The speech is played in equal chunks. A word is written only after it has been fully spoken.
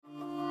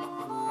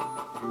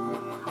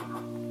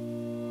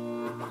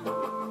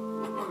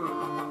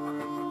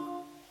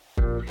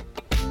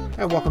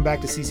And welcome back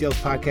to CCL's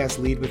podcast,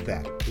 Lead With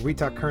That, where we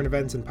talk current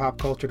events and pop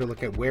culture to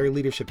look at where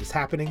leadership is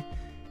happening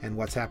and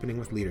what's happening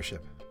with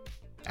leadership.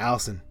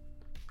 Allison,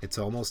 it's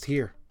almost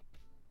here.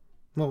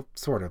 Well,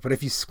 sort of, but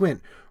if you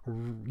squint,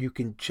 you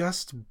can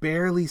just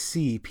barely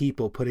see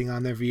people putting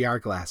on their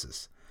VR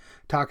glasses,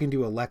 talking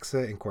to Alexa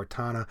and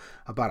Cortana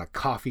about a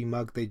coffee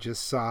mug they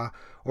just saw,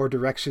 or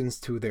directions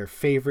to their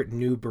favorite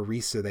new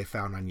barista they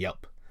found on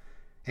Yelp.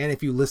 And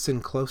if you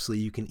listen closely,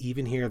 you can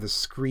even hear the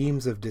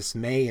screams of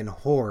dismay and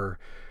horror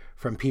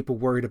from people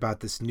worried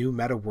about this new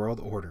meta world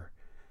order.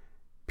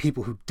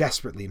 People who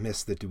desperately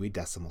miss the Dewey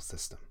Decimal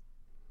System.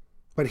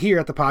 But here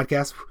at the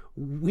podcast,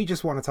 we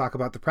just want to talk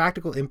about the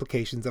practical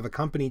implications of a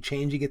company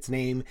changing its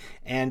name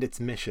and its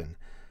mission.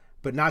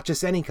 But not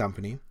just any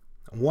company,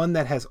 one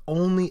that has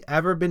only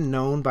ever been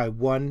known by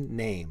one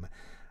name,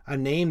 a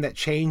name that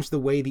changed the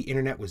way the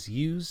internet was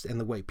used and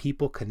the way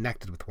people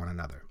connected with one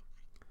another.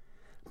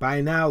 By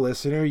now,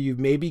 listener, you've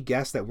maybe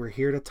guessed that we're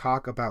here to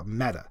talk about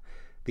Meta,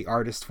 the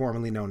artist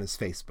formerly known as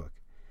Facebook,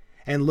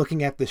 and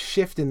looking at the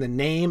shift in the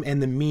name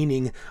and the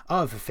meaning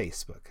of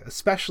Facebook,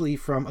 especially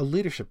from a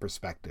leadership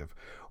perspective.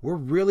 We're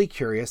really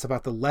curious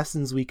about the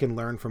lessons we can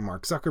learn from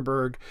Mark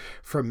Zuckerberg,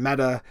 from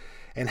Meta,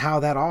 and how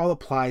that all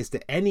applies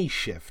to any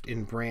shift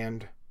in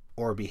brand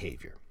or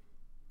behavior.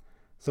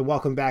 So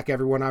welcome back,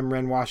 everyone. I'm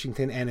Ren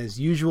Washington, and as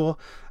usual,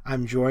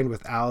 I'm joined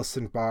with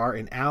Allison Barr.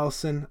 And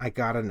Allison, I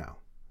gotta know,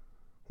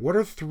 what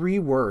are 3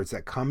 words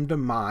that come to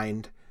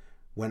mind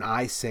when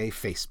I say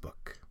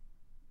Facebook?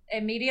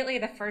 Immediately,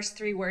 the first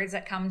 3 words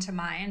that come to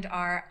mind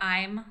are,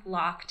 I'm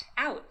locked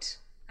out.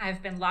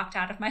 I've been locked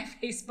out of my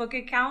Facebook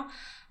account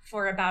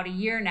for about a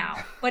year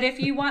now. But if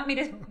you want me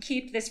to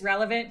keep this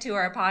relevant to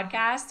our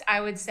podcast, I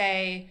would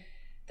say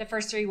the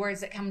first 3 words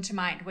that come to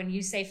mind when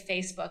you say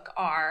Facebook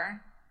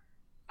are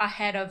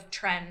ahead of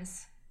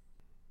trends.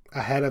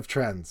 Ahead of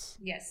trends.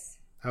 Yes.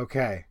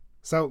 Okay.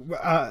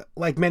 So,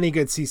 like many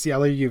good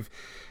CCLer,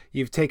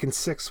 you've taken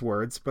 6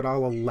 words, but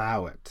I'll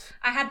allow it.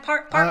 I had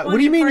part one. What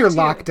do you mean you're 2.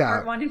 locked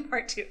out? Part 1 and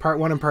part 2. Part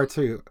 1 and part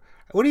 2.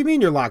 What do you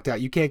mean you're locked out?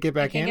 You can't get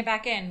back in? You can't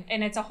get back in,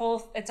 and it's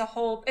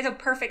a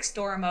perfect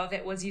storm of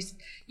it. Was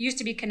used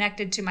to be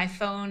connected to my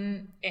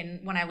phone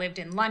when I lived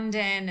in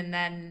London, and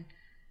then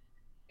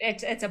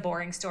it's a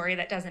boring story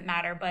that doesn't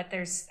matter. But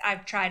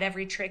I've tried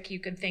every trick you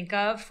could think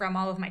of from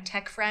all of my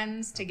tech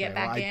friends to get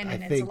back in,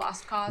 and it's a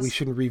lost cause. We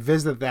should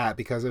revisit that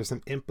because there's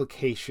some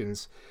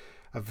implications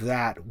of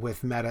that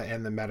with Meta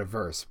and the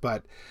metaverse.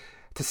 But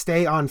to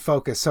stay on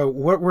focus, so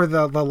what were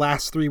the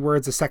last 3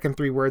 words, the second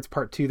 3 words,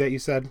 part 2 that you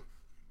said?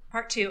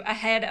 Part 2,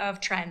 ahead of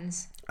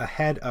trends.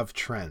 Ahead of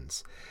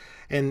trends.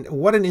 And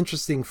what an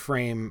interesting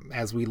frame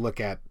as we look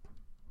at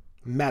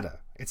Meta.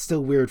 It's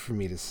still weird for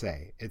me to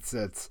say.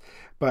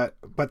 But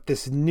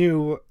this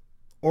new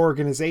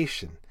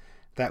organization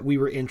that we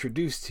were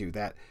introduced to,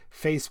 that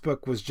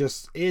Facebook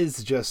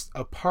is just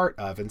a part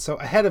of. And so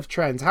ahead of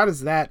trends, how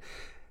does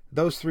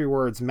those 3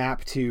 words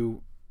map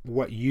to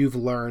what you've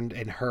learned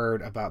and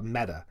heard about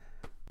Meta?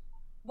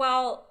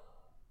 Well,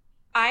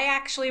 I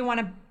actually want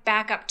to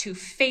back up to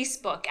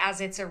Facebook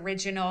as its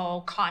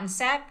original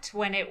concept.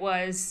 When it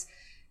was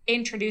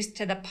introduced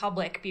to the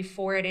public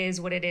before it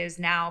is what it is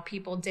now,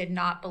 people did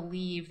not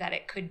believe that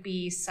it could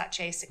be such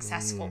a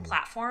successful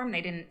platform.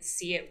 They didn't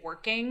see it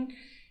working.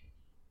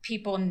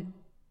 People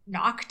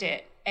knocked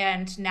it,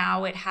 and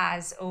now it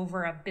has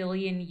over 1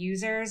 billion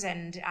users.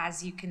 And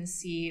as you can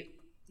see,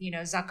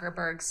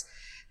 Zuckerberg's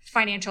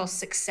financial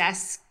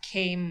success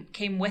came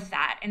with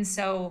that. And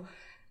so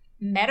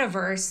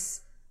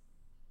metaverse,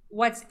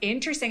 what's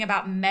interesting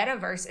about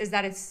metaverse is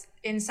that it's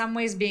in some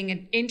ways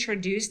being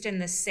introduced in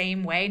the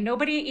same way.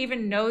 Nobody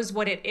even knows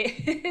what it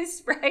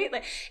is, right?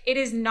 Like, it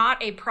is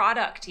not a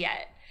product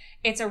yet.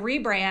 It's a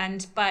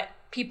rebrand, but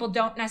people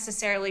don't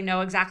necessarily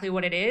know exactly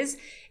what it is.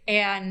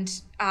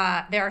 And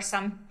there are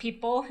some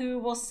people who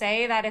will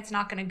say that it's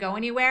not going to go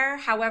anywhere.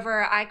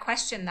 However, I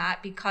question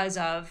that because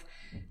of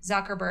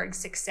Zuckerberg's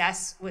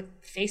success with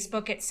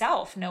Facebook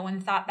itself. No one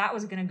thought that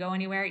was going to go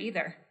anywhere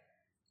either.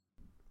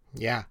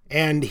 Yeah,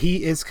 and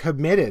he is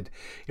committed.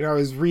 I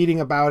was reading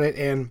about it,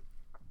 and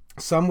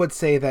some would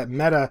say that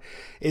Meta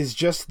is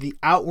just the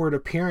outward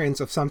appearance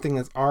of something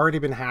that's already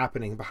been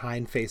happening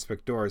behind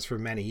Facebook doors for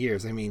many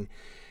years. I mean,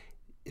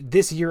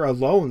 this year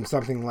alone,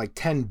 something like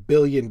 $10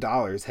 billion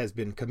has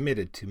been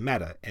committed to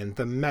Meta and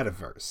the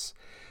metaverse.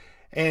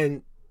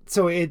 And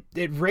so it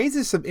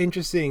raises some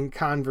interesting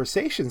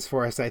conversations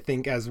for us, I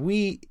think, as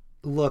we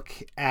look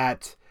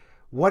at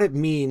what it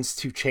means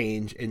to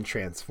change and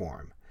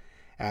transform.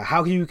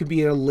 How you can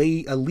be a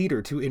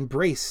leader to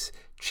embrace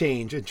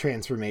change and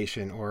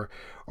transformation, or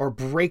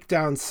break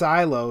down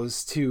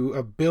silos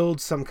to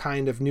build some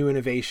kind of new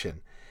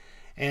innovation.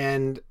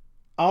 And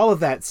all of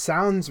that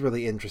sounds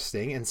really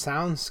interesting and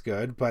sounds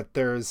good, but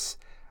there's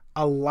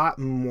a lot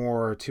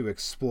more to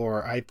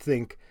explore. I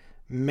think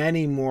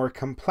many more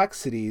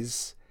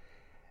complexities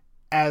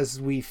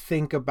as we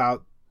think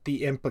about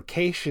the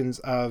implications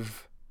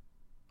of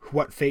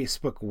what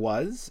Facebook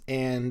was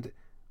and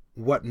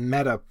what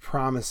Meta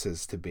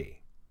promises to be.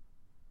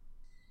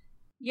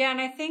 Yeah, and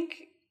I think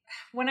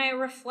when I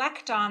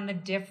reflect on the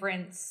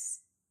difference,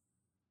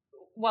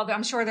 well,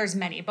 I'm sure there's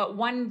many, but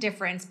one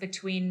difference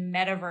between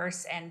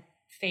Metaverse and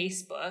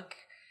Facebook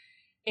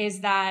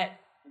is that,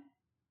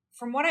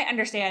 from what I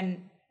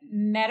understand,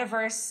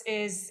 Metaverse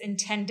is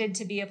intended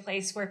to be a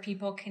place where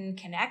people can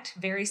connect,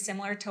 very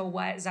similar to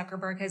what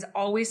Zuckerberg has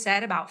always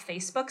said about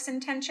Facebook's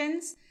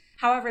intentions.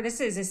 However, this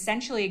is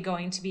essentially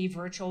going to be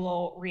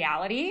virtual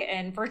reality,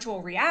 and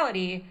virtual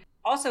reality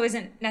also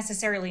isn't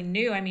necessarily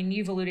new. I mean,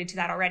 you've alluded to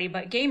that already,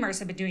 but gamers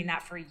have been doing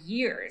that for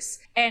years.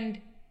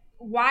 And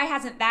why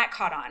hasn't that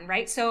caught on,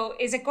 right? So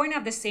is it going to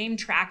have the same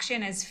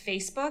traction as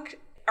Facebook?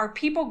 Are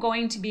people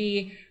going to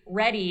be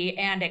ready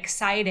and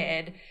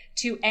excited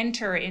to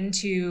enter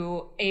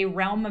into a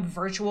realm of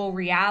virtual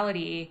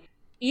reality?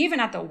 Even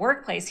at the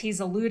workplace, he's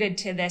alluded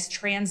to this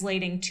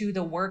translating to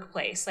the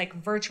workplace, like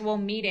virtual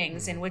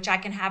meetings in which I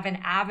can have an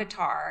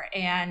avatar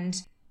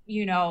and,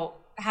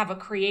 have a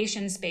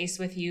creation space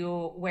with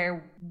you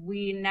where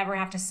we never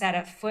have to set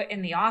a foot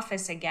in the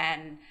office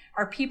again.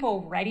 Are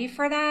people ready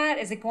for that?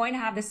 Is it going to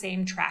have the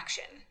same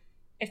traction?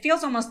 It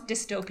feels almost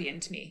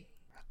dystopian to me.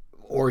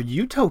 Or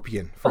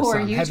utopian for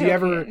some.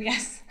 Utopian,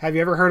 Have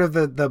you ever heard of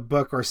the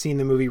book or seen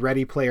the movie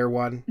Ready Player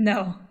One?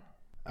 No.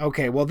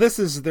 Okay, well,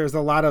 there's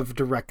a lot of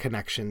direct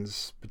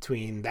connections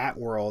between that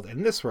world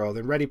and this world.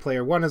 And Ready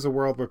Player One is a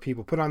world where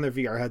people put on their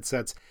VR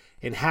headsets,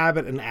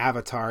 inhabit an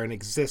avatar, and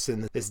exist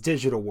in this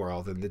digital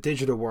world. And the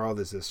digital world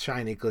is this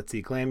shiny,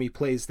 glitzy, glammy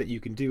place that you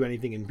can do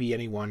anything and be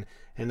anyone.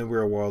 And the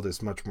real world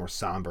is much more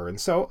somber and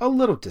so a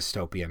little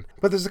dystopian.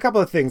 But there's a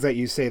couple of things that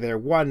you say there.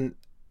 One,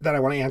 that I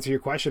want to answer your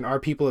question. Are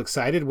people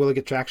excited? Will it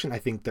get traction? I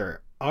think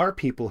there are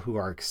people who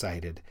are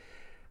excited.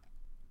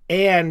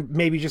 And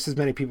maybe just as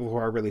many people who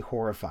are really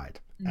horrified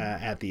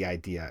at the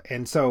idea.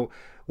 And so,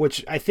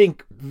 which I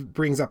think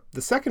brings up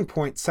the second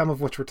point, some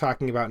of which we're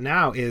talking about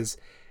now is,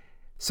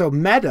 so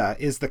Meta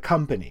is the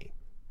company.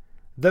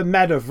 The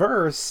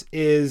metaverse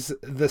is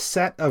the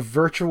set of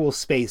virtual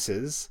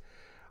spaces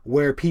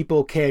where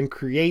people can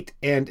create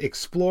and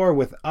explore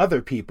with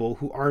other people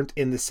who aren't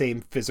in the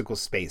same physical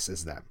space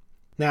as them.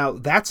 Now,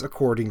 that's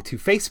according to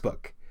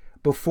Facebook,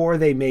 before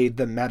they made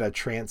the Meta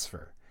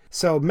transfer.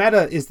 So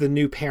Meta is the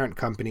new parent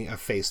company of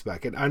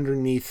Facebook, and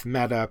underneath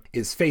Meta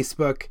is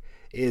Facebook,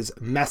 is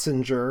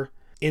Messenger,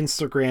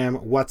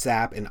 Instagram,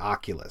 WhatsApp, and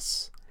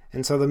Oculus.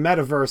 And so the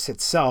metaverse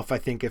itself, I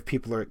think if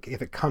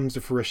it comes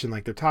to fruition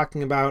like they're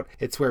talking about,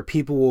 it's where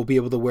people will be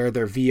able to wear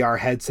their VR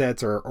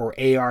headsets or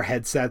AR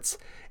headsets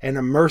and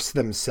immerse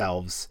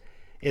themselves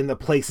in the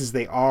places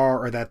they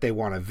are or that they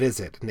want to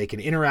visit. And they can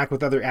interact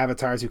with other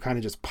avatars who kind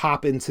of just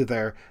pop into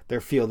their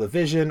field of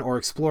vision or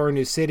explore a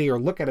new city or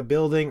look at a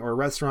building or a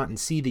restaurant and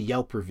see the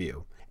Yelp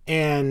review.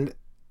 And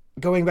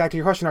going back to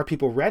your question, are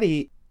people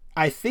ready?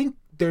 I think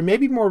they're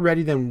maybe more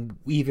ready than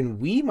even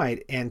we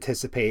might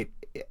anticipate,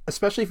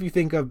 especially if you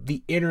think of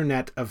the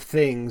Internet of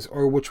Things,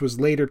 or which was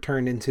later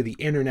turned into the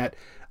Internet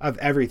of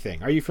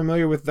Everything. Are you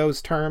familiar with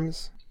those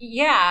terms?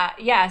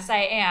 Yes,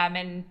 I am.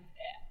 And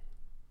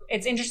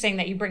it's interesting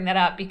that you bring that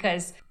up,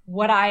 because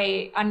what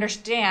I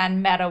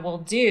understand Meta will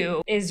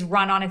do is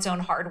run on its own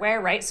hardware,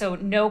 right? So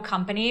no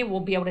company will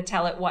be able to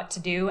tell it what to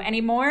do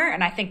anymore.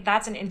 And I think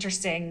that's an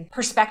interesting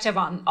perspective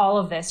on all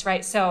of this,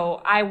 right?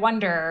 So I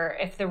wonder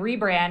if the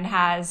rebrand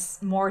has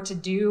more to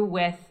do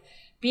with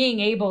being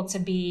able to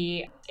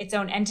be its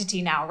own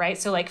entity now, right?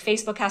 So like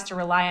Facebook has to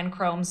rely on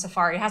Chrome,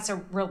 Safari, it has to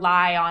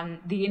rely on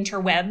the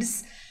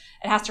interwebs.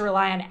 It has to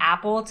rely on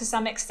Apple to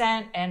some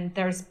extent. And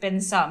there's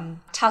been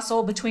some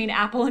tussle between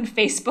Apple and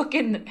Facebook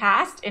in the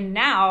past. And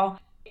now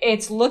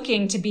it's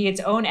looking to be its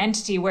own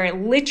entity where it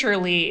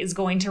literally is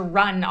going to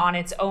run on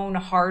its own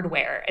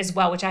hardware as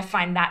well, which I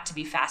find that to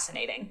be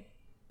fascinating.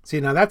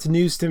 See, now that's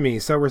news to me.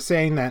 So we're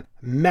saying that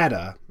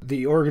Meta,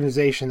 the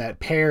organization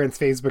that parents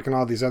Facebook and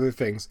all these other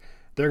things,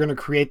 they're going to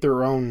create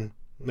their own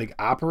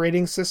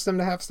operating system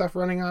to have stuff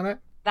running on it?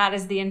 That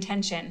is the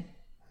intention.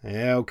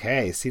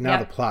 Okay, see, now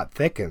the plot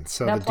thickens.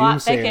 So the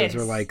doomsayers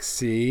are like,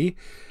 see?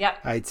 Yep.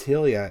 I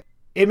tell ya.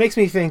 It makes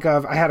me think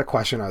of, I had a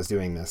question I was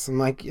doing this. I'm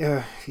like,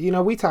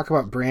 we talk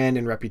about brand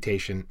and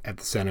reputation at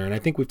the center, and I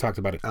think we've talked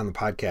about it on the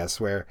podcast,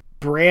 where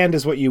brand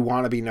is what you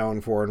want to be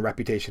known for and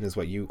reputation is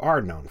what you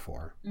are known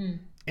for.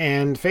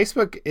 And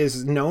Facebook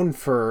is known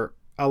for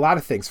a lot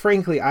of things.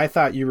 Frankly, I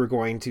thought you were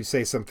going to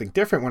say something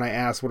different when I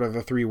asked what are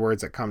the three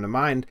words that come to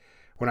mind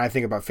when I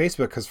think about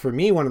Facebook, because for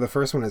me, one of the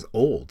first one is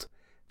old.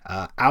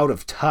 Out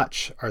of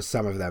touch are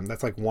some of them.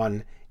 That's like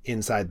one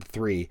inside the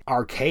three.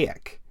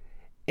 Archaic.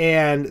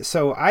 And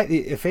so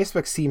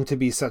Facebook seemed to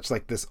be such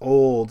this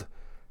old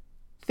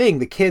thing.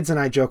 The kids and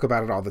I joke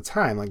about it all the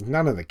time. Like,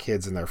 none of the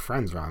kids and their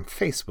friends are on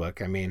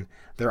Facebook. I mean,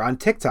 they're on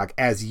TikTok,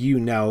 as you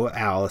know,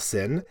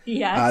 Allison.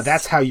 Yes.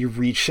 That's how you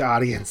reach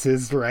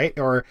audiences, right?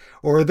 Or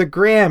the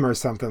Gram or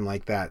something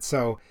like that.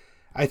 So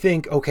I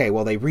think, okay,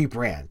 well, they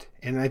rebrand.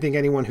 And I think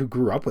anyone who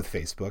grew up with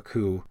Facebook,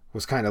 who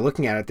was kind of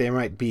looking at it, they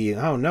might be,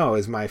 oh no,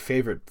 is my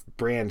favorite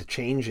brand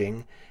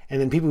changing? And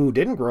then people who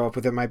didn't grow up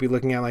with it might be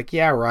looking at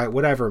yeah, right,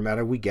 whatever,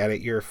 Meta, we get it,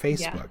 you're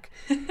Facebook.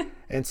 Yeah.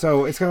 And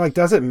so it's kind of like,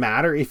 does it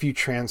matter if you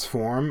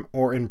transform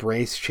or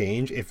embrace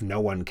change if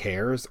no one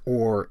cares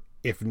or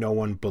if no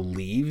one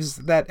believes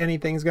that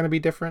anything's going to be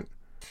different?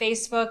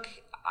 Facebook,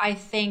 I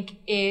think,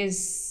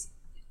 is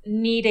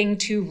needing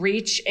to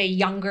reach a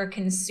younger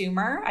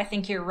consumer. I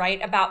think you're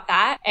right about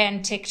that.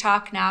 And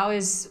TikTok now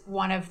is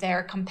one of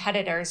their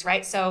competitors,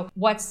 right? So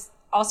what's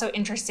also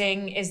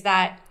interesting is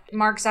that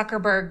Mark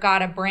Zuckerberg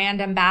got a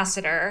brand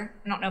ambassador.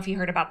 I don't know if you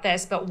heard about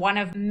this, but one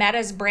of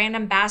Meta's brand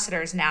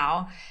ambassadors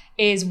now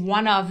is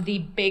one of the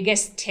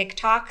biggest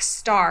TikTok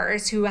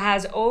stars who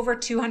has over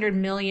 200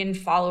 million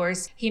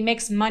followers. He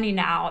makes money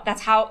now.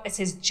 That's how it's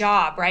his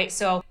job, right?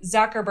 So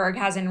Zuckerberg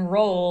has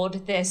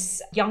enrolled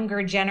this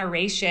younger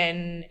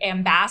generation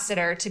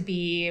ambassador to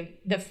be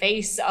the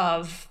face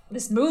of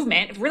this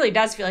movement. It really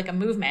does feel like a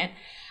movement.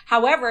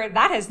 However,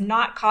 that has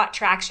not caught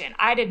traction.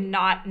 I did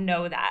not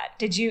know that.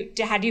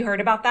 Had you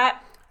heard about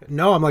that?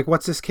 No, I'm like,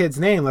 what's this kid's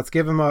name? Let's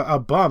give him a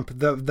bump.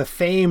 The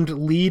famed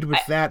lead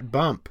with that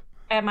bump.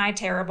 Am I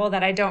terrible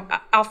that I don't?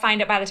 I'll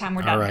find it by the time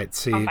we're done. All right,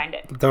 see, I'll find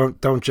it.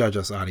 Don't judge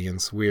us,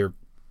 audience. We're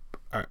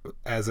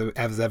as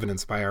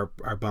evidenced by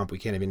our bump. We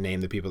can't even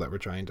name the people that we're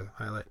trying to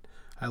highlight.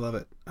 I love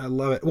it.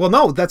 Well,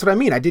 no, that's what I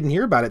mean. I didn't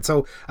hear about it.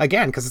 So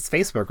again, because it's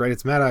Facebook, right?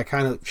 It's Meta. I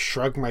kind of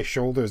shrug my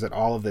shoulders at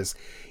all of this,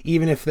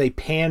 even if they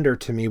pander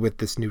to me with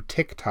this new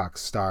TikTok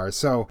star.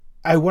 So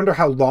I wonder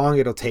how long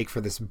it'll take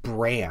for this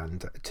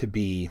brand to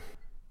be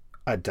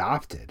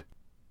adopted,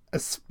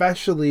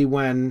 especially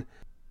when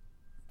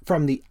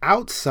from the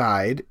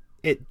outside,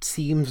 it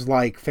seems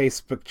like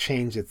Facebook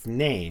changed its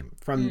name.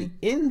 From the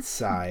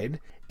inside,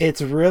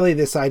 it's really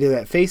this idea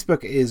that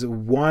Facebook is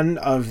one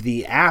of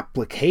the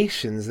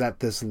applications that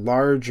this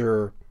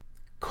larger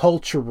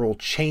cultural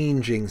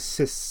changing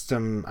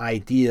system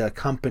idea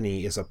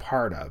company is a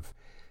part of.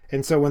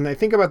 And so when they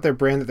think about their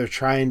brand, that they're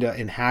trying to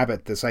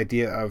inhabit this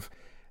idea of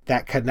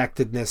that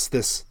connectedness,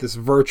 this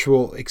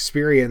virtual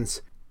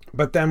experience.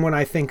 But then when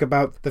I think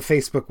about the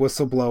Facebook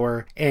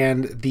whistleblower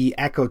and the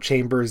echo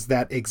chambers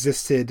that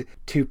existed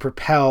to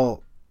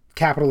propel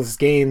capitalist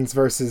gains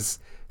versus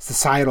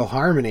societal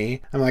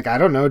harmony, I'm like, I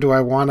don't know, do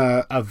I want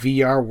a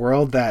VR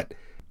world that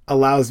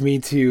allows me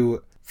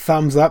to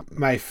thumbs up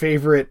my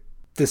favorite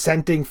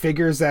dissenting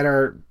figures that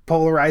are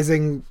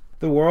polarizing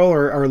the world,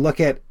 or look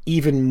at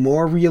even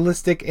more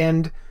realistic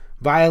and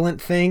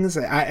violent things?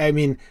 I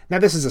mean, now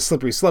this is a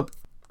slippery slope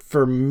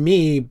for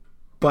me,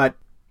 but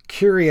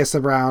curious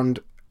around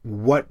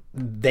what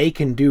they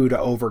can do to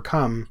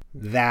overcome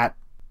that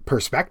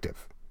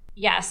perspective.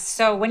 Yes.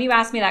 So when you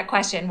asked me that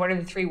question, what are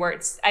the 3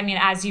 words? I mean,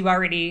 as you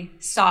already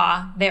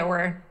saw, there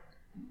were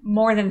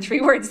more than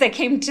 3 words that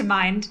came to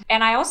mind.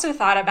 And I also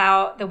thought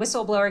about the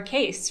whistleblower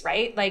case,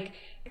 right? Like,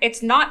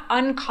 it's not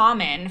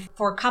uncommon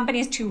for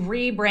companies to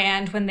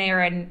rebrand when they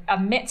are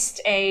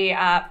amidst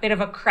a bit of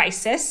a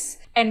crisis.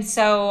 And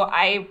so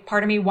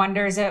part of me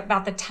wonders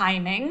about the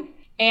timing.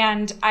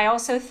 And I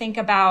also think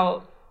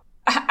about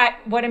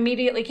what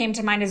immediately came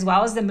to mind as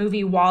well is the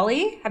movie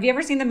WALL-E. Have you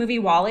ever seen the movie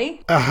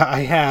WALL-E?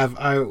 I have.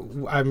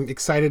 I'm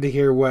excited to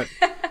hear what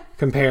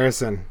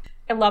comparison.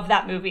 I love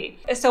that movie.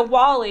 So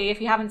WALL-E, if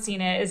you haven't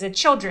seen it, is a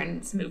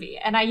children's movie.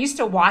 And I used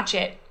to watch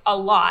it a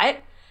lot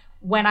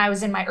when I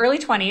was in my early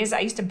 20s.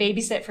 I used to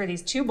babysit for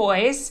these 2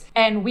 boys,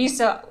 and we used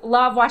to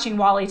love watching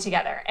WALL-E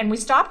together. And we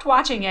stopped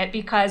watching it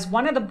because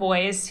one of the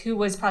boys, who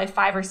was probably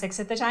 5 or 6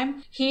 at the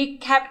time, he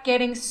kept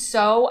getting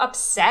so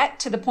upset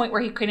to the point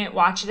where he couldn't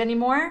watch it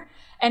anymore.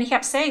 And he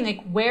kept saying,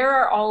 like, where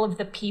are all of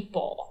the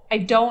people? I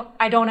don't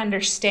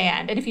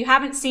understand. And if you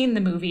haven't seen the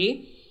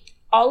movie,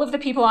 all of the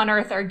people on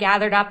Earth are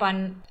gathered up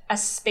on a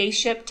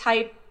spaceship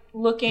type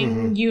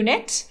looking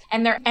unit,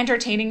 and they're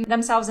entertaining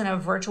themselves in a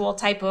virtual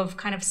type of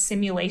kind of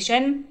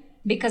simulation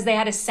because they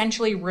had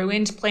essentially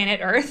ruined planet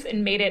Earth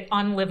and made it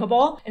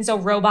unlivable. And so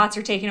robots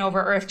are taking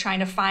over Earth trying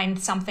to find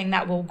something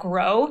that will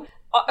grow.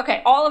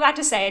 Okay, all of that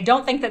to say, I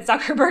don't think that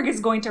Zuckerberg is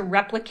going to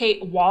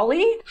replicate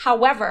WALL-E.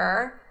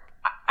 However,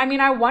 I mean,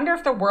 I wonder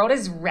if the world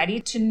is ready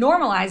to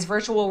normalize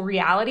virtual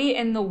reality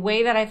in the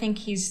way that I think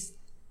he's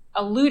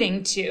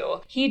alluding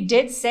to. He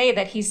did say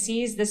that he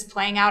sees this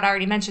playing out, I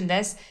already mentioned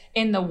this,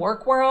 in the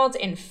work world,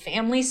 in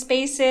family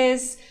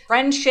spaces,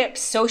 friendship,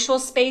 social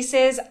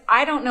spaces.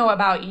 I don't know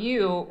about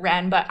you,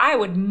 Ren, but I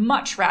would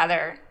much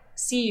rather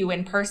see you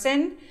in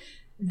person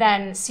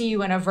than see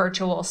you in a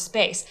virtual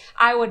space.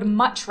 I would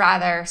much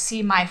rather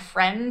see my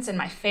friends and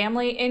my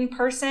family in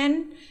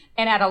person.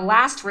 And at a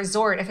last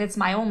resort, if it's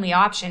my only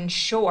option,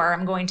 sure,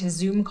 I'm going to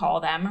Zoom call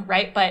them,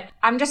 right? But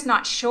I'm just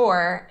not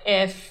sure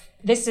if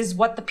this is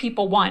what the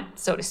people want,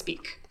 so to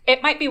speak.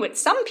 It might be what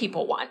some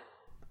people want.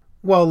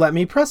 Well, let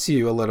me press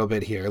you a little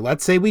bit here.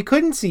 Let's say we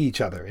couldn't see each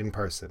other in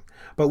person,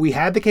 but we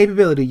had the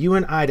capability, you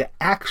and I, to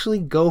actually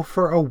go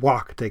for a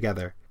walk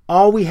together.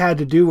 All we had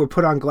to do were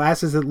put on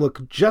glasses that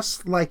look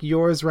just like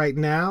yours right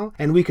now,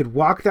 and we could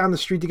walk down the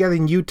street together,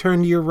 and you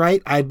turn to your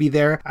right, I'd be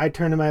there. I'd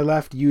turn to my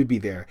left, you'd be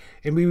there.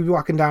 And we would be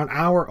walking down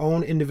our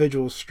own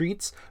individual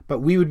streets, but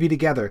we would be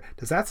together.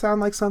 Does that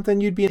sound like something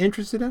you'd be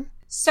interested in?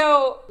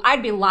 So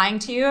I'd be lying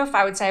to you if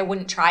I would say I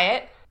wouldn't try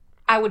it.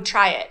 I would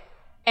try it.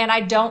 And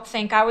I don't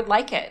think I would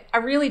like it. I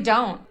really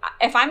don't.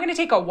 If I'm going to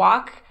take a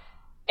walk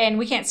and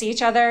we can't see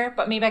each other,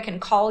 but maybe I can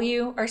call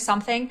you or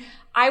something,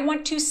 I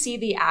want to see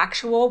the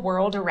actual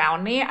world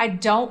around me. I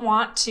don't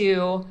want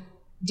to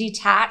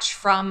detach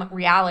from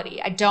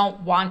reality. I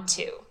don't want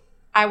to.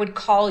 I would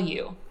call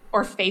you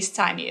or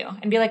FaceTime you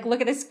and be like,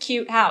 look at this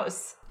cute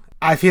house.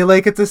 I feel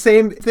like it's the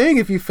same thing.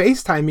 If you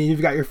FaceTime me,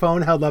 you've got your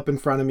phone held up in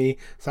front of me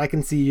so I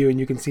can see you and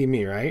you can see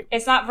me, right?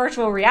 It's not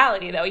virtual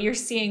reality, though. You're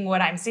seeing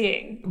what I'm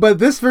seeing. But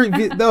this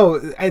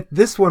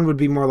this one would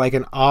be more like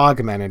an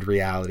augmented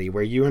reality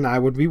where you and I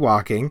would be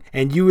walking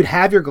and you would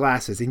have your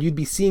glasses and you'd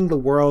be seeing the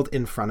world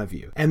in front of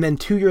you. And then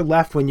to your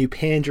left, when you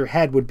panned your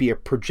head, would be a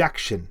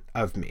projection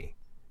of me.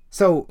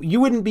 So you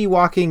wouldn't be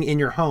walking in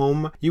your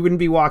home. You wouldn't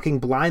be walking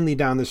blindly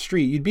down the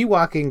street. You'd be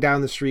walking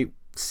down the street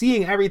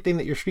seeing everything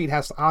that your street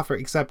has to offer,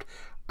 except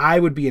I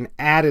would be an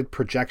added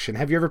projection.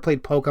 Have you ever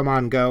played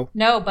Pokemon Go?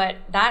 No, but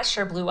that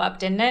sure blew up,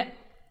 didn't it?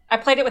 I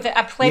played it with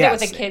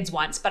the kids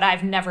once, but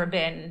I've never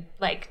been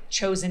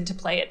chosen to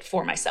play it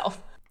for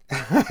myself.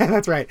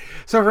 That's right.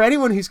 So for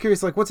anyone who's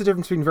curious, what's the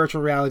difference between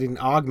virtual reality and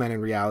augmented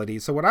reality?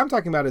 So what I'm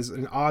talking about is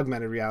an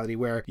augmented reality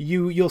where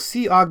you'll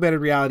see augmented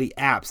reality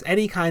apps,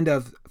 any kind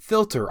of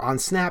filter on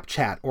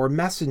Snapchat or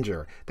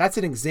Messenger. That's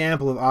an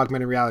example of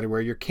augmented reality where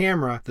your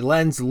camera, the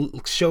lens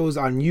shows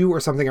on you or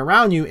something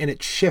around you and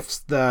it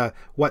shifts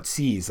what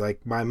sees.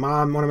 Like my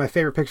mom, one of my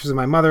favorite pictures of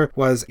my mother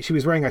was she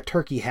was wearing a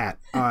turkey hat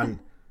on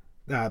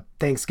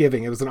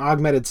Thanksgiving. It was an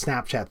augmented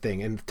Snapchat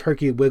thing and the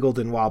turkey wiggled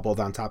and wobbled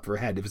on top of her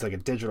head. It was like a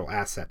digital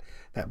asset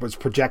that was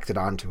projected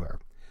onto her.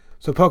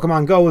 So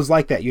Pokemon Go was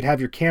like that. You'd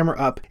have your camera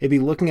up, it'd be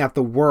looking at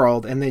the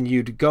world, and then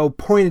you'd go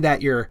pointed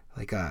at your,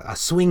 a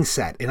swing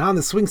set. And on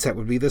the swing set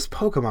would be this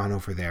Pokemon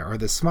over there, or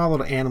this small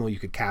little animal you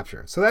could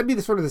capture. So that'd be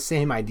the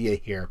same idea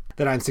here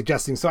that I'm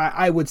suggesting. So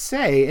I would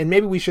say, and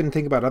maybe we shouldn't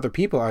think about other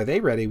people. Are they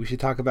ready? We should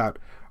talk about,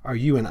 are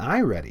you and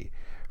I ready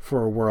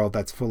for a world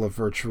that's full of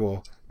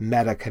virtual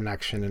meta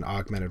connection and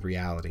augmented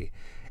reality?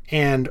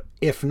 And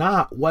if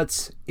not,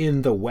 what's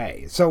in the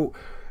way? So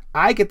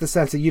I get the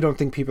sense that you don't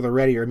think people are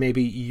ready, or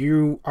maybe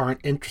you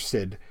aren't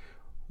interested.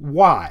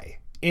 Why?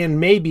 And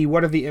maybe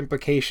what are the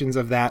implications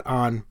of that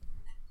on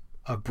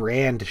a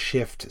brand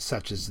shift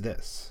such as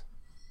this?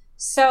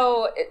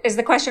 So is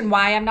the question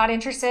why I'm not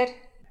interested?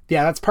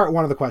 Yeah, that's part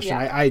one of the question.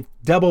 Yeah. I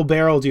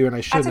double-barreled you and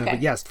I shouldn't have.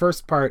 But yes,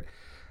 first part,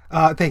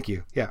 thank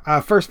you. Yeah,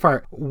 first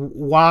part,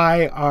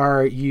 why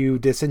are you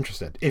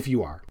disinterested, if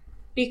you are?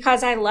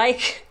 Because I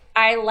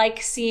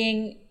like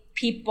seeing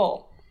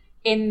people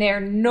in their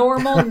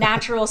normal,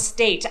 natural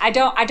state. I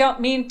don't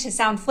mean to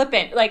sound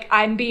flippant.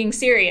 I'm being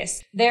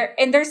serious.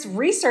 There's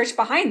research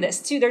behind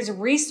this too. There's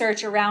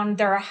research around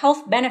there are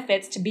health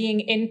benefits to being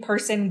in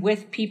person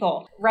with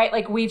people,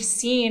 right? We've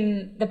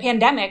seen the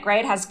pandemic,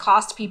 right, has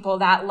cost people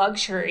that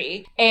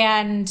luxury.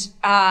 And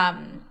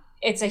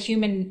it's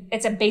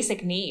a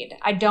basic need.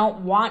 I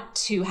don't want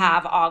to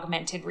have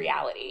augmented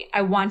reality.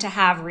 I want to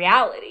have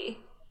reality.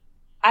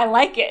 I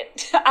like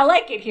it. I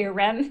like it here,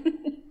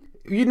 Ren.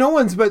 No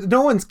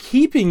one's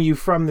keeping you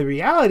from the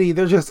reality.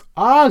 They're just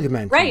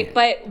augmenting right, it.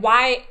 But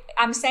why?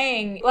 I'm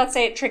saying, let's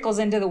say it trickles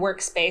into the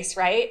workspace,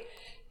 right?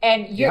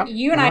 And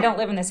you and I don't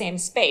live in the same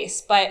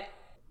space, but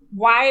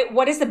why?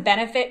 What is the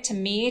benefit to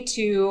me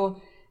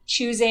to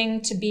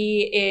choosing to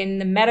be in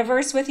the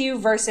metaverse with you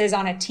versus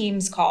on a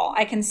Teams call?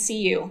 I can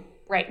see you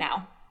right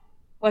now.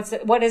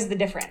 What is the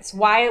difference?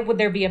 Why would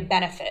there be a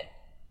benefit?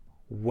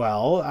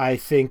 Well, I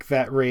think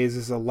that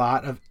raises a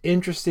lot of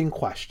interesting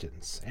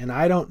questions, and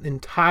I don't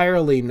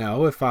entirely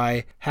know if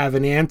I have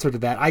an answer to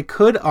that. I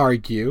could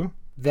argue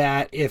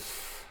that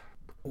if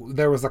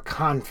there was a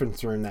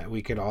conference room that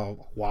we could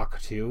all walk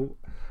to,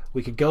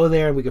 we could go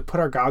there and we could put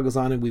our goggles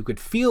on and we could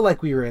feel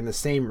like we were in the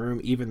same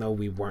room even though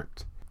we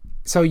weren't.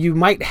 So you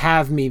might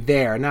have me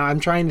there. Now, I'm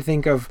trying to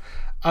think of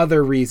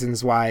other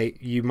reasons why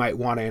you might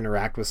want to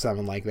interact with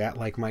someone like that,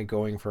 like my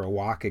going for a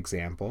walk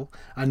example,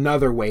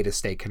 another way to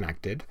stay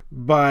connected.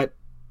 But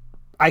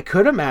I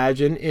could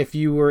imagine if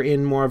you were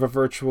in more of a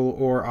virtual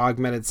or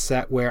augmented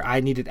set where I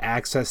needed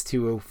access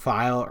to a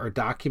file or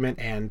document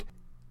and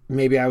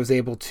maybe I was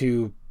able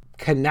to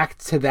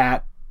connect to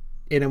that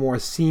in a more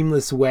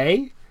seamless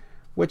way,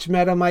 which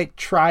Meta might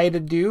try to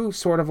do,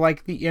 sort of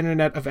like the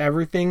Internet of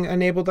Everything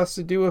enabled us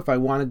to do. If I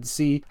wanted to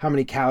see how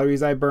many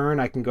calories I burn,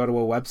 I can go to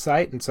a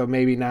website. And so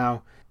maybe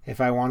now, if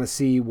I want to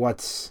see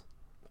what's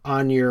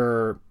on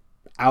your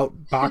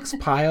outbox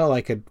pile,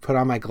 I could put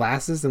on my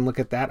glasses and look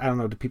at that. I don't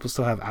know, do people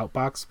still have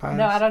outbox piles?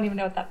 No, I don't even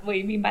know what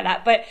you mean by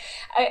that. But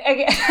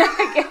again,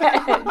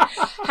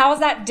 how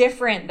is that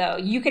different, though?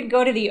 You could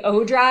go to the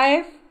O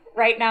Drive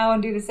right now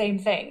and do the same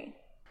thing.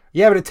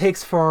 Yeah, but it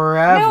takes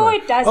forever. No,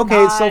 it does not.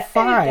 Okay, so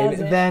fine.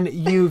 Then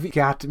you've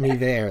got me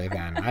there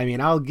then. I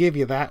mean, I'll give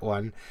you that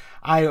one.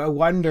 I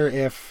wonder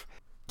if...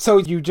 So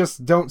you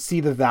just don't see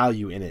the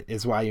value in it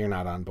is why you're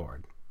not on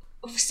board.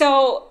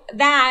 So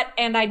that,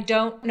 and I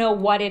don't know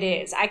what it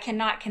is. I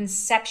cannot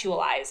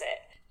conceptualize it.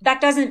 That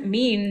doesn't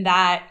mean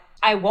that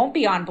I won't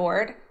be on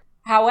board.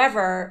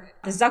 However,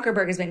 the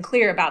Zuckerberg has been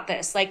clear about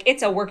this. Like,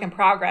 it's a work in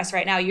progress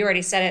right now. You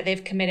already said it.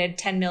 They've committed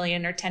 10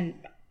 million or 10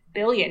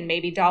 billion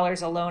maybe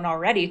dollars alone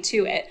already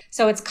to it.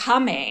 So it's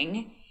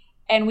coming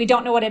and we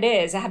don't know what it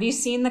is. Have you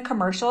seen the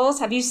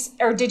commercials?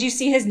 Or did you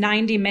see his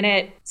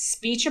 90-minute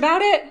speech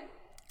about it?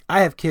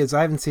 I have kids.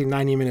 I haven't seen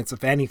 90 minutes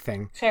of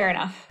anything. Fair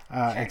enough.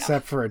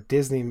 Except for a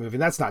Disney movie.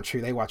 That's not true.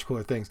 They watch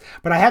cooler things.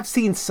 But I have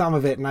seen some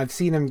of it, and I've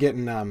seen him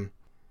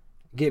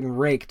getting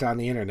raked on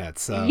the internet.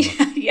 So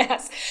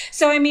yes.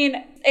 So, I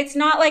mean, it's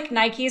not like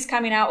Nike's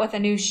coming out with a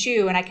new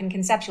shoe and I can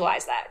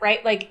conceptualize that,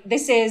 right? Like,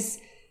 this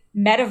is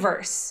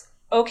metaverse.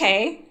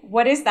 Okay,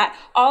 what is that?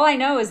 All I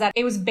know is that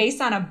it was based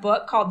on a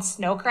book called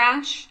Snow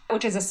Crash,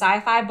 which is a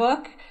sci-fi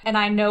book. And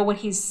I know what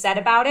he's said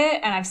about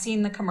it. And I've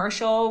seen the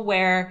commercial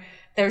where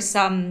there's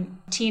some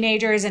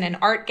teenagers in an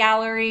art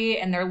gallery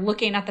and they're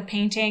looking at the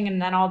painting.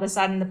 And then all of a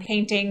sudden the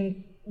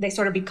painting, they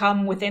sort of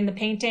become within the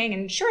painting.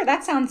 And sure,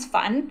 that sounds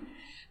fun.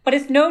 But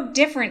it's no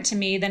different to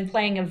me than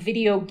playing a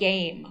video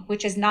game,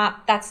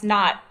 that's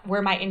not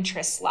where my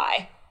interests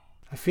lie.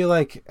 I feel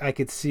like I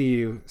could see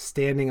you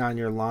standing on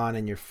your lawn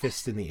and your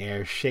fist in the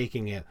air,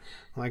 shaking it.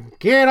 Like,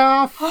 get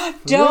off!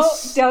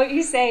 Don't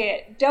you say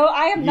it.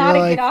 I am not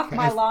a get off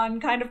my lawn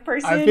kind of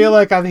person. I feel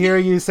like I'm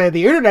hearing you say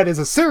the internet is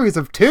a series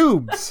of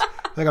tubes.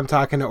 Like I'm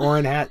talking to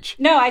Orrin Hatch.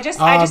 No, I just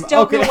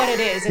don't know what it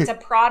is. It's a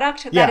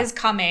product that is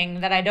coming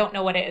that I don't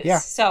know what it is. Yeah.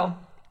 So...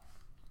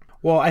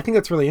 Well, I think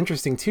that's really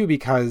interesting, too,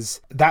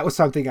 because that was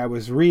something I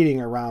was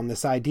reading around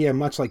this idea,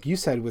 much like you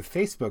said with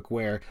Facebook,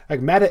 where like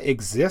Meta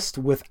exists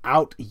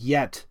without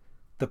yet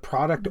the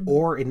product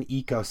or an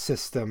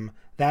ecosystem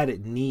that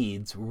it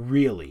needs,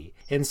 really.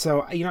 And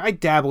so, I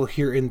dabble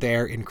here and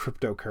there in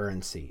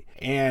cryptocurrency.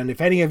 And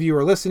if any of you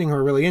are listening who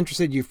are really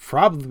interested, you've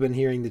probably been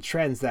hearing the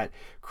trends that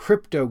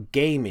crypto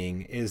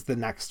gaming is the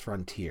next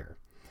frontier.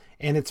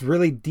 And it's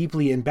really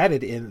deeply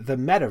embedded in the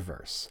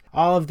metaverse.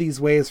 All of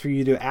these ways for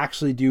you to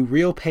actually do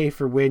real pay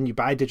for when you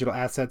buy digital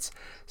assets.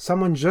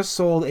 Someone just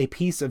sold a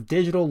piece of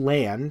digital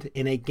land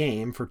in a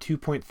game for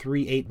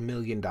 $2.38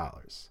 million.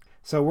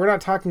 So we're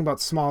not talking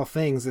about small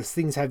things. These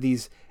things have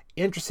these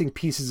interesting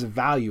pieces of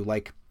value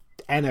like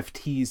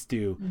NFTs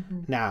do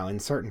now in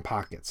certain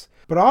pockets.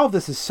 But all of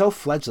this is so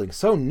fledgling,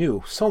 so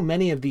new. So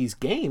many of these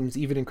games,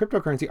 even in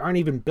cryptocurrency, aren't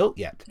even built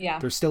yet. Yeah.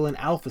 They're still in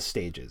alpha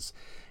stages.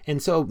 And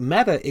so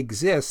Meta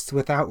exists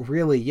without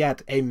really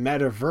yet a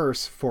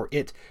metaverse for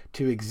it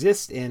to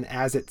exist in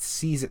as it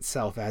sees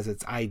itself as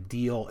its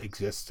ideal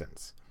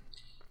existence.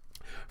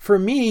 For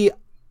me,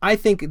 I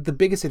think the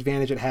biggest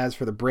advantage it has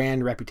for the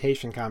brand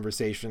reputation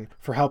conversation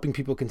for helping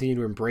people continue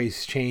to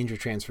embrace change or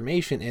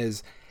transformation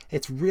is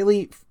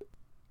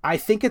I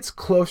think it's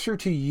closer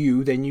to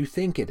you than you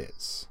think it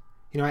is.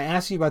 I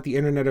asked you about the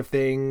Internet of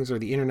Things or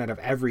the Internet of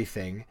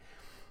Everything.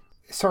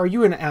 So are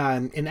you an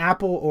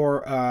Apple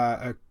or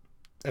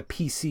a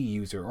PC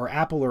user, or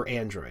Apple or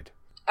Android?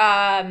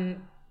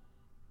 I'm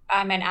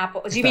an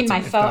Apple. Do you mean my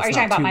phone? Are you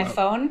talking about my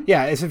phone?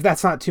 Yeah, as if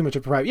that's not too much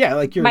of a private. Yeah,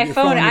 like your phone. Your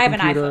phone, I have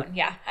computer. an iPhone.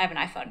 Yeah, I have an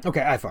iPhone. Okay,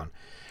 iPhone.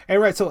 And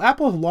right, so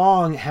Apple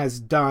long has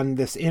done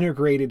this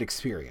integrated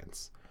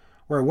experience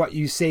where what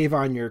you save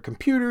on your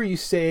computer, you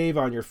save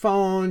on your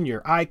phone, your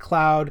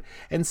iCloud,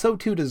 and so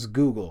too does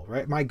Google,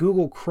 right? My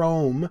Google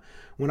Chrome,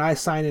 when I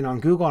sign in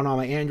on Google on all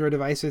my Android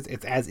devices,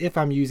 it's as if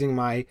I'm using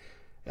my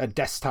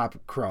desktop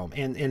Chrome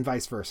and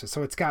vice versa.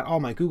 So it's got all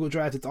my Google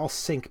Drives. It's all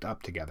synced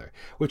up together,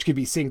 which could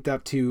be synced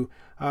up to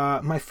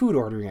my food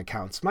ordering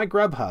accounts, my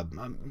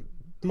Grubhub,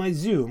 my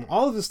Zoom.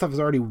 All of this stuff is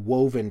already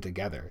woven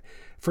together.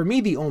 For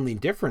me, the only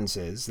difference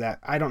is that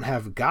I don't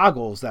have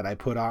goggles that I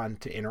put on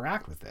to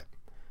interact with it.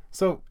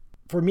 So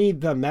for me,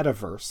 the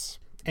metaverse,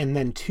 and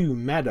then to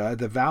Meta,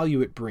 the value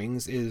it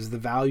brings is the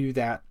value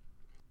that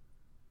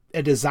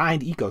a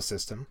designed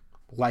ecosystem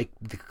like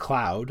the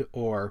cloud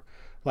or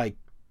like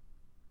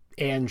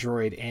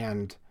Android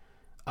and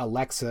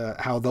Alexa,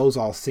 how those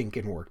all sync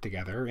and work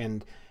together,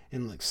 and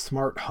in like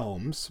smart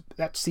homes,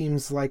 that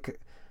seems like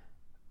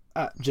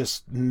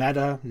just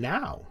Meta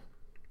now.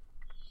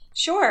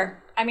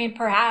 Sure. I mean,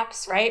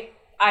 perhaps, right?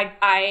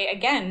 I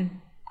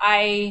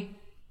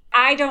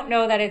don't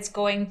know that it's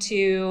going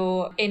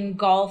to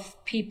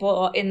engulf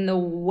people in the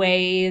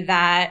way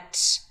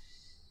that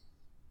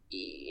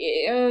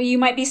you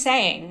might be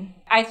saying.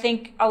 I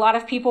think a lot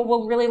of people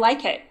will really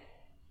like it.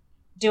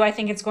 Do I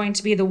think it's going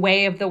to be the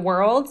way of the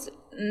world?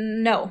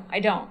 No, I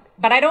don't.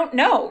 But I don't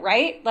know,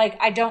 right? Like,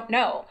 I don't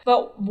know.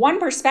 But one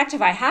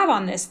perspective I have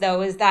on this,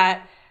 though, is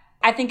that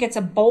I think it's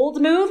a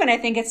bold move, and I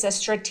think it's a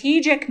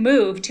strategic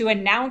move to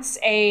announce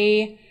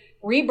a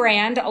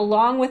rebrand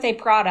along with a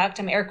product,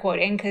 I'm air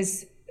quoting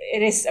because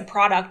it is a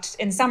product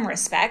in some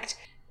respect,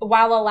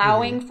 while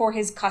allowing for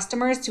his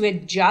customers to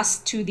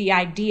adjust to the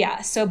idea.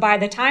 So by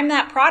the time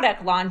that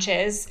product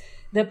launches,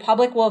 the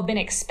public will have been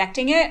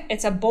expecting it.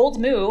 It's a bold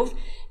move.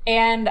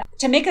 And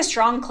to make a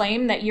strong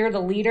claim that you're the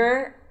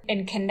leader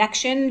in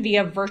connection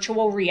via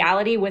virtual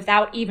reality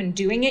without even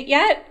doing it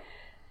yet,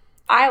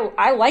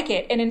 I like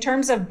it. And in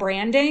terms of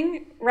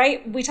branding,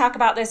 right? We talk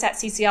about this at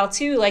CCL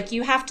too. Like,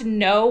 you have to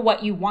know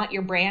what you want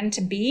your brand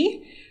to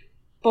be.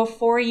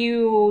 before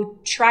you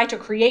try to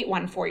create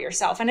one for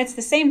yourself. And it's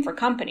the same for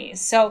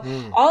companies. So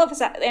all of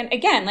us, and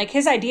again, like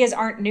his ideas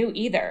aren't new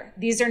either.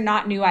 These are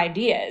not new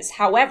ideas.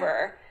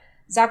 However,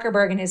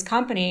 Zuckerberg and his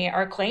company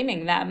are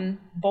claiming them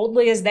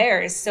boldly as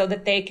theirs so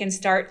that they can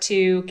start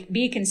to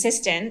be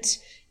consistent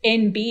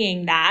in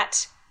being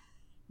that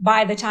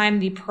by the time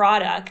the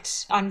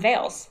product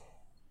unveils.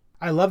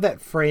 I love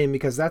that frame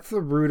because that's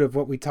the root of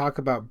what we talk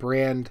about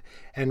brand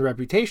and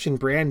reputation,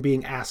 brand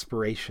being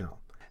aspirational.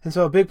 And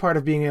so a big part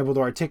of being able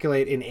to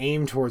articulate and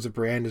aim towards a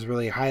brand is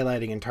really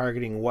highlighting and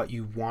targeting what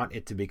you want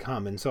it to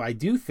become. And so I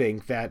do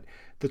think that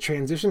the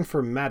transition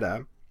for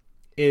Meta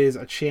is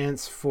a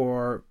chance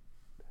for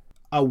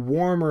a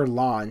warmer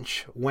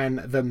launch when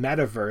the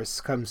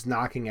metaverse comes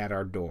knocking at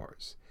our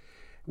doors.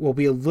 We'll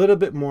be a little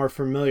bit more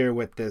familiar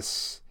with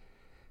this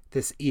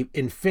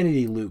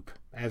infinity loop,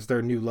 as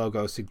their new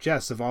logo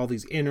suggests, of all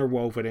these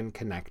interwoven and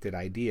connected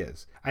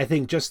ideas. I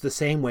think just the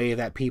same way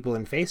that people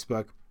in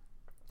Facebook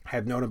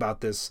have known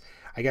about this,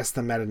 I guess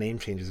the Meta name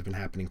changes have been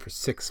happening for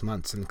 6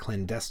 months in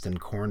clandestine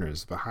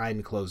corners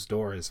behind closed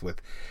doors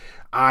with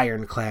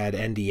ironclad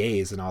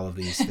NDAs and all of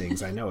these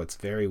things. I know it's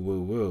very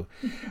woo-woo.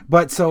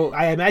 But so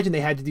I imagine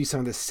they had to do some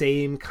of the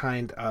same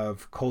kind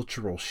of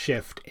cultural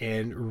shift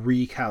and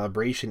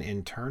recalibration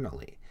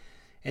internally.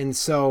 And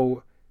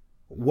so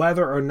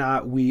whether or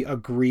not we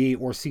agree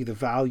or see the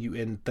value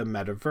in the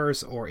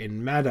metaverse or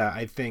in Meta,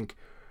 I think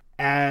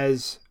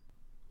as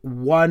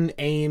one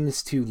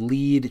aims to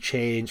lead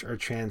change or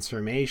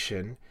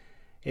transformation,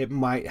 it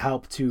might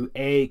help to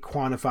A,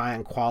 quantify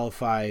and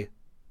qualify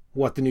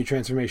what the new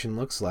transformation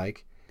looks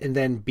like, and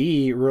then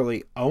B,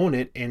 really own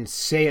it and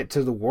say it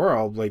to the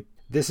world, like,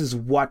 this is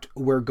what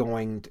we're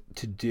going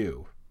to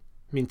do.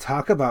 I mean,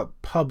 talk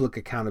about public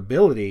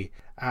accountability.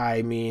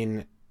 I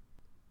mean,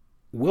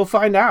 we'll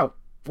find out.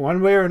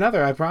 One way or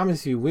another, I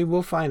promise you, we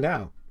will find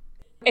out.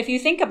 If you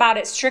think about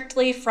it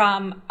strictly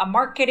from a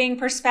marketing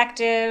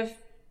perspective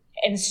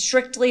and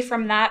strictly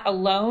from that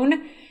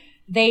alone,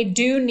 they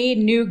do need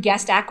new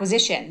guest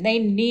acquisition. They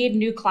need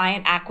new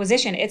client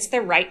acquisition. It's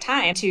the right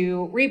time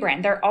to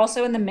rebrand. They're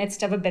also in the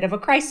midst of a bit of a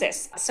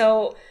crisis.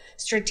 So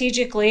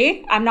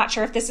strategically, I'm not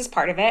sure if this is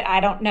part of it. I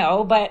don't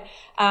know, but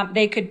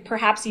they could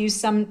perhaps use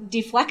some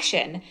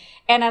deflection.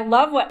 And I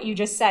love what you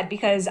just said,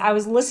 because I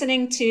was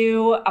listening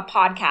to a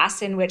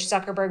podcast in which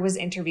Zuckerberg was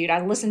interviewed.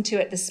 I listened to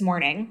it this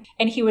morning,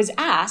 and he was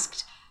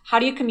asked, how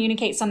do you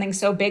communicate something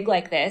so big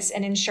like this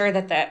and ensure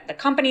that the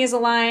company is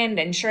aligned,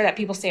 ensure that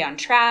people stay on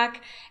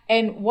track?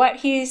 And what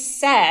he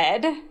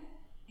said,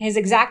 his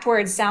exact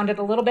words sounded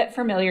a little bit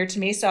familiar to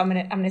me, so I'm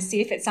gonna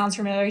see if it sounds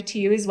familiar to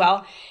you as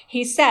well.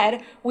 He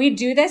said, we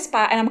do this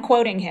by, and I'm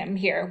quoting him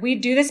here, we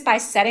do this by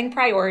setting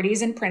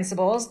priorities and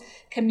principles,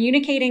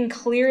 communicating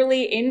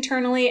clearly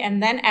internally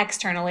and then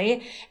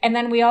externally, and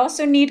then we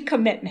also need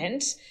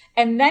commitment.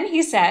 And then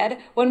he said,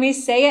 when we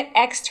say it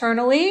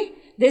externally,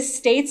 this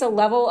states a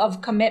level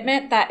of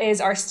commitment that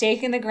is our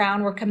stake in the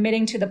ground. We're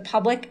committing to the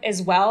public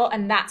as well,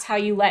 and that's how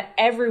you let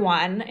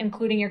everyone,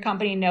 including your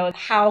company, know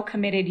how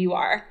committed you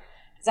are.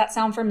 Does that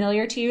sound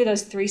familiar to you,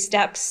 those 3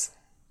 steps?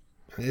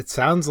 It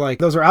sounds like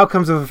those are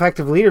outcomes of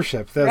effective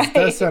leadership. That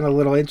does sound a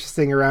little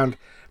interesting around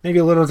maybe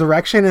a little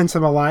direction and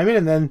some alignment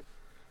and then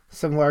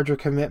some larger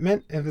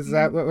commitment. If is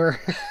that what we're...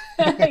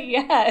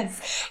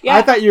 Yes. Yeah.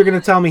 I thought you were going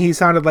to tell me he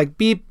sounded like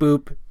beep,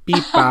 boop,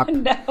 beep, bop.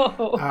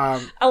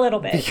 No, a little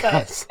bit.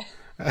 Yes.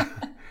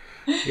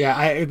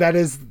 Yeah,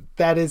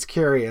 that is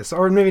curious.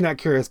 Or maybe not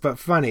curious, but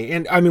funny.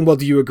 And I mean, well,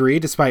 do you agree,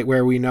 despite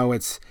where we know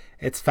it's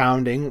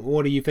founding?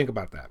 What do you think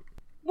about that?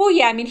 Well,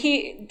 yeah, I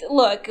mean,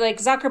 like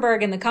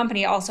Zuckerberg and the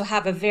company also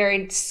have a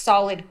very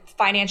solid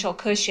financial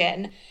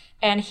cushion,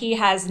 and he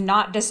has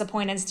not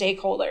disappointed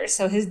stakeholders.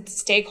 So his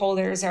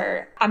stakeholders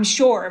are, I'm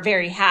sure,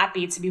 very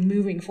happy to be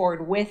moving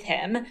forward with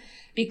him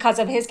because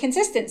of his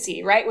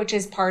consistency, right? Which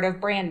is part of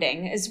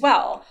branding as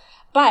well.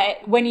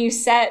 But when you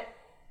set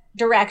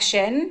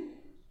direction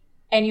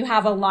and you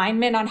have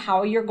alignment on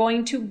how you're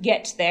going to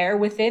get there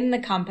within the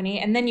company,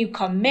 and then you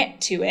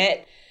commit to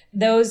it,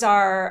 those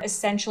are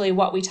essentially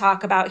what we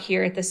talk about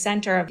here at the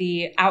center of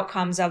the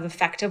outcomes of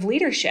effective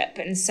leadership.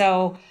 And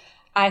so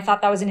I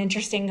thought that was an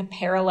interesting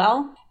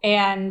parallel.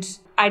 And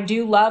I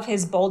do love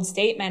his bold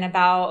statement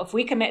about if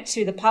we commit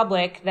to the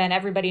public, then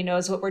everybody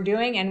knows what we're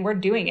doing, and we're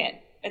doing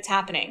it. It's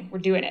happening. We're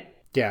doing it.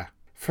 Yeah.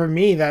 For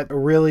me, that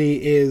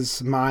really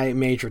is my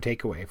major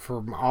takeaway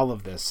from all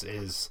of this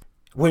is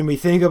when we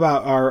think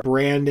about our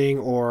branding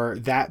or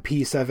that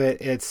piece of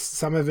it, it's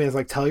some of it is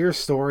like tell your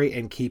story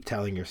and keep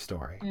telling your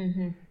story.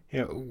 Mm-hmm. You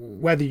know,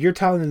 whether you're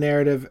telling the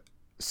narrative,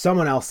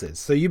 someone else is.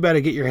 So you better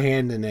get your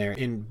hand in there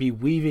and be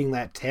weaving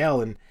that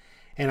tale. And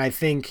I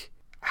think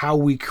how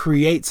we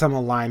create some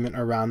alignment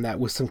around that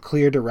with some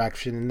clear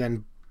direction and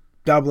then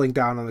doubling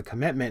down on the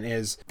commitment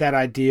is that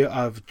idea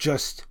of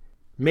just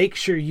make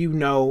sure you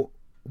know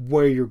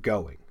where you're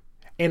going.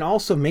 And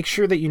also make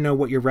sure that you know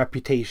what your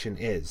reputation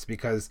is,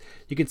 because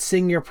you could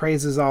sing your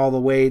praises all the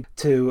way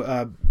to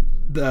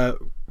the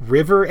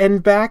river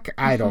and back.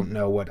 I don't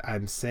know what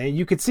I'm saying.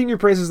 You could sing your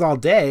praises all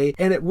day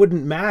and it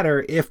wouldn't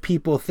matter if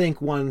people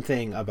think one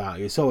thing about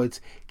you. So it's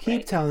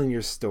keep telling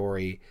your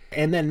story,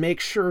 and then make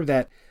sure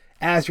that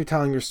as you're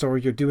telling your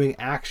story, you're doing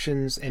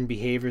actions and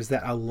behaviors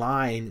that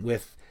align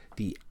with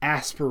the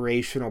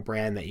aspirational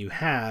brand that you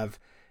have,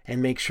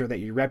 and make sure that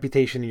your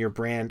reputation and your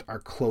brand are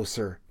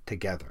closer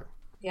together.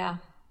 Yeah,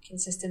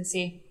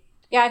 consistency.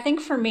 Yeah, I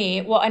think for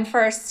me, well, and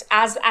first,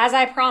 as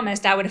I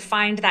promised, I would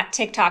find that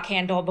TikTok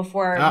handle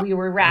before we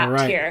were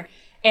wrapped here.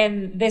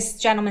 And this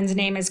gentleman's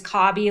name is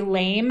Khaby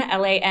Lame,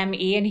 Lame,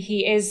 and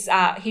he's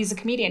a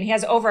comedian. He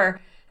has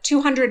over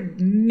 200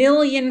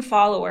 million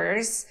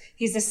followers.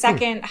 He's the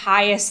second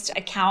highest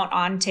account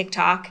on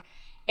TikTok.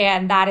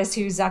 And that is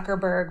who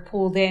Zuckerberg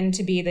pulled in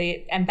to be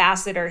the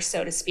ambassador,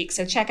 so to speak.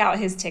 So check out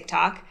his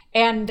TikTok.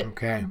 And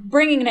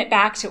bringing it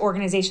back to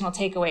organizational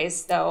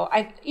takeaways, though,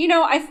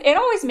 it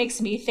always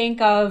makes me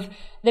think of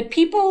the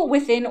people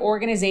within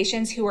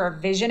organizations who are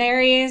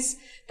visionaries,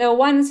 the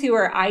ones who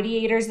are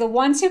ideators, the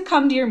ones who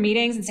come to your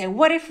meetings and say,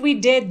 what if we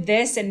did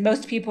this? And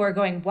most people are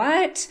going,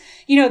 what?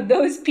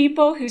 Those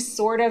people who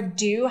sort of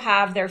do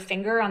have their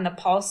finger on the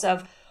pulse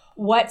of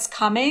what's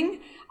coming.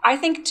 I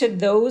think to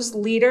those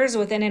leaders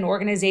within an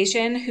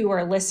organization who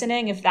are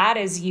listening, if that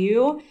is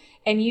you,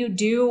 and you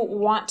do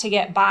want to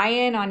get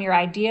buy-in on your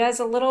ideas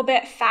a little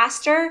bit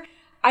faster,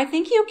 I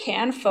think you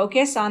can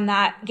focus on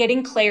that,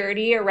 getting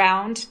clarity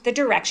around the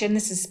direction.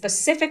 This is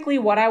specifically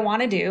what I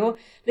want to do.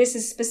 This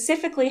is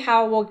specifically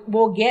how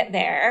we'll get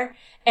there.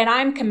 And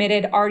I'm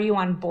committed. Are you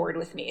on board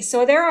with me?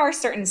 So there are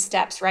certain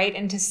steps, right,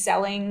 into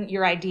selling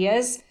your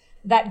ideas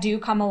that do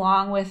come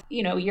along with,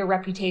 your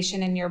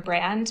reputation and your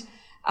brand.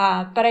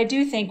 But I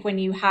do think when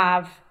you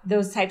have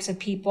those types of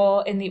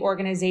people in the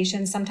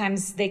organization,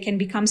 sometimes they can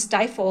become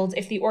stifled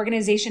if the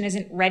organization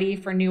isn't ready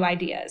for new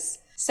ideas.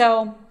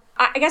 So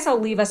I guess I'll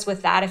leave us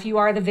with that. If you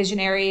are the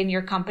visionary in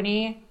your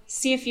company,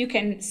 see if you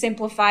can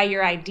simplify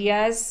your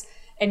ideas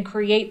and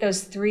create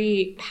those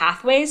 3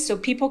 pathways so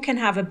people can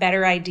have a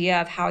better idea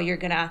of how you're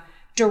going to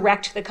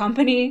direct the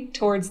company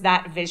towards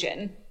that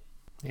vision.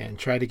 Yeah, and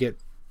try to get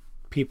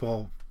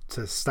people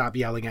to stop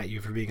yelling at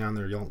you for being on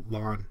their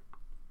lawn.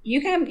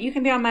 You can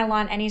be on my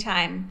lawn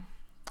anytime.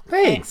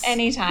 Thanks.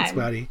 Anytime. Thanks,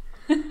 buddy.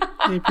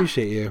 I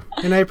appreciate you.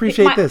 And I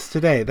appreciate this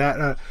today.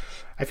 That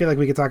I feel like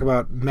we could talk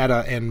about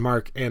Meta and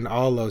Mark and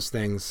all those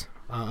things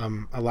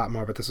a lot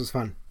more, but this was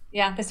fun.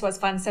 Yeah, this was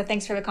fun. So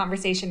thanks for the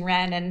conversation,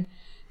 Ren. And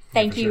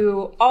thank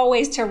you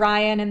always to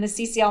Ryan and the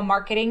CCL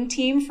marketing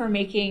team for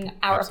making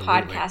our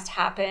podcast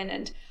happen.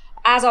 And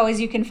as always,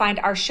 you can find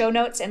our show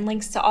notes and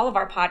links to all of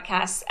our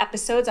podcast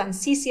episodes on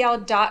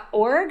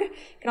ccl.org. You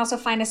can also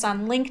find us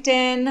on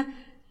LinkedIn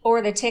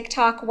or the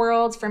TikTok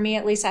world. For me,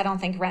 at least, I don't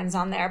think Ren's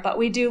on there, but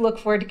we do look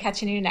forward to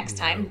catching you next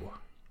time.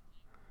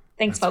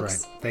 Thanks,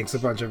 folks. Right. Thanks a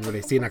bunch,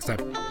 everybody. See you next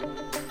time.